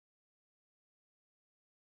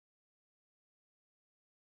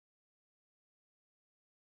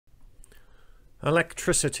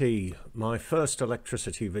Electricity, my first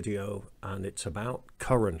electricity video, and it's about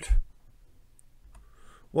current.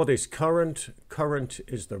 What is current? Current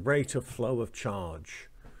is the rate of flow of charge.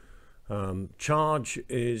 Charge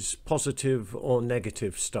is positive or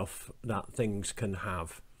negative stuff that things can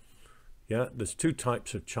have. Yeah, there's two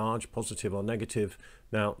types of charge, positive or negative.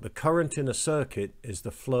 Now, the current in a circuit is the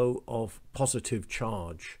flow of positive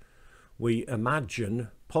charge. We imagine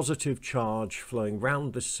positive charge flowing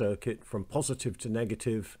round the circuit from positive to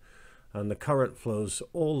negative, and the current flows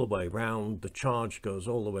all the way round. The charge goes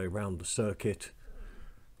all the way round the circuit.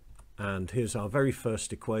 And here's our very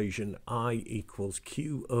first equation, I equals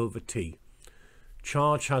Q over T.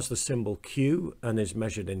 Charge has the symbol Q and is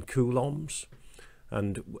measured in coulombs.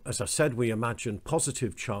 And as I said, we imagine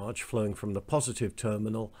positive charge flowing from the positive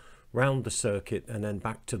terminal round the circuit and then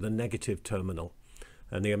back to the negative terminal.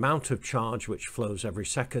 And the amount of charge which flows every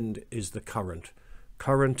second is the current.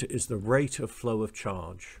 Current is the rate of flow of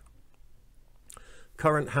charge.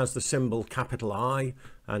 Current has the symbol capital I,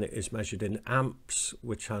 and it is measured in amps,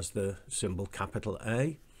 which has the symbol capital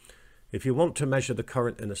A. If you want to measure the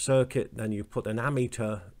current in a circuit, then you put an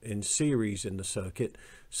ammeter in series in the circuit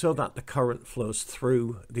so that the current flows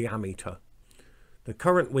through the ammeter. The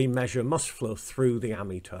current we measure must flow through the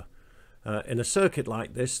ammeter. In a circuit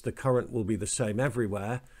like this, the current will be the same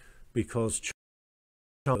everywhere because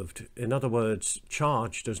charge, in other words,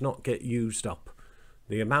 charge does not get used up.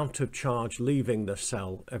 The amount of charge leaving the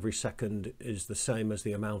cell every second is the same as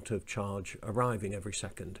the amount of charge arriving every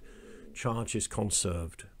second. Charge is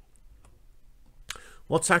conserved.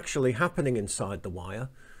 What's actually happening inside the wire?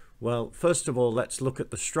 Well, first of all, let's look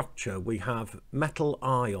at the structure. We have metal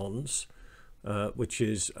ions, which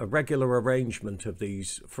is a regular arrangement of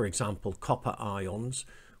these, for example, copper ions,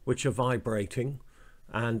 which are vibrating.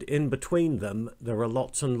 And in between them, there are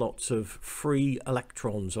lots and lots of free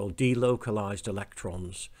electrons or delocalized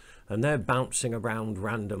electrons. And they're bouncing around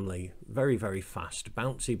randomly, very, very fast,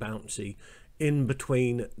 bouncy, bouncy, in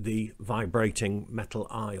between the vibrating metal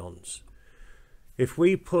ions. If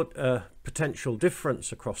we put a potential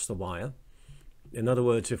difference across the wire, in other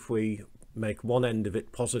words, if we make one end of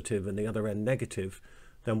it positive and the other end negative,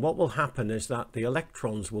 then what will happen is that the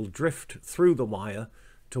electrons will drift through the wire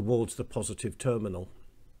towards the positive terminal.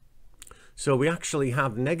 So we actually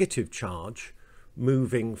have negative charge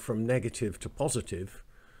moving from negative to positive.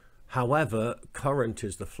 However, current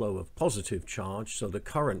is the flow of positive charge, so the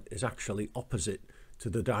current is actually opposite to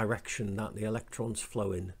the direction that the electrons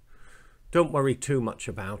flow in. Don't worry too much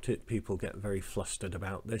about it. People get very flustered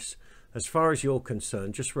about this. As far as you're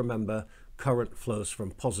concerned, just remember current flows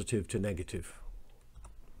from positive to negative.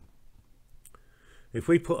 If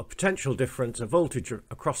we put a potential difference, a voltage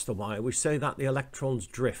across the wire, we say that the electrons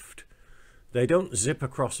drift. They don't zip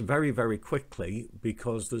across very, very quickly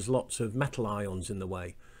because there's lots of metal ions in the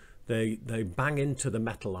way. They bang into the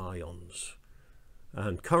metal ions.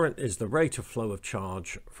 And current is the rate of flow of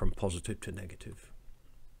charge from positive to negative.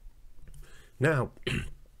 Now,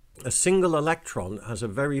 a single electron has a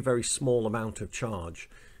very, very small amount of charge.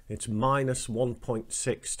 It's minus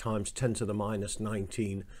 1.6 times 10 to the minus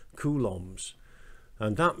 19 coulombs.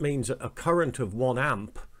 And that means that a current of 1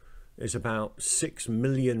 amp is about 6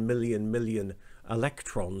 million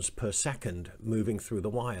electrons per second moving through the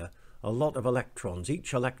wire. A lot of electrons.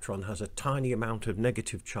 Each electron has a tiny amount of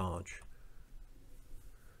negative charge.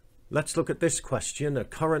 Let's look at this question. A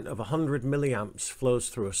current of 100 milliamps flows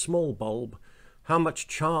through a small bulb. How much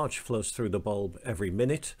charge flows through the bulb every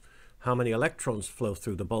minute? How many electrons flow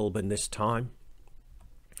through the bulb in this time?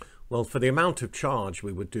 Well, for the amount of charge,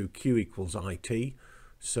 we would do Q equals IT.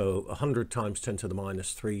 So 100 times 10 to the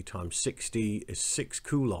minus 3 times 60 is 6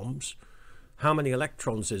 coulombs. How many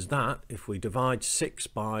electrons is that? If we divide 6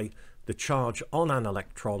 by the charge on an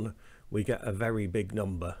electron, we get a very big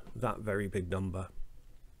number, that very big number.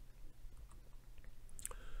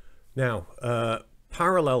 Now,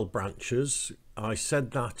 parallel branches, I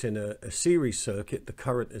said that in a series circuit, the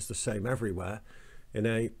current is the same everywhere. In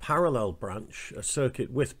a parallel branch, a circuit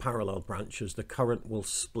with parallel branches, the current will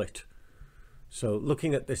split. So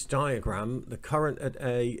looking at this diagram, the current at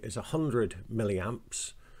A is 100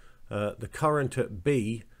 milliamps. The current at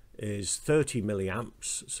B is 30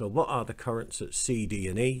 milliamps. So what are the currents at C, D,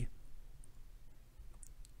 and E?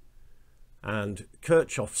 And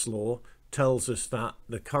Kirchhoff's law tells us that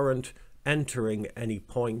the current entering any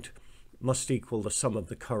point must equal the sum of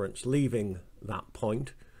the currents leaving that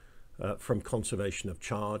point from conservation of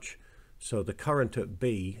charge. So the current at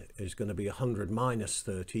B is going to be 100 minus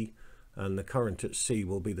 30, and the current at C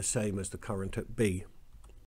will be the same as the current at B.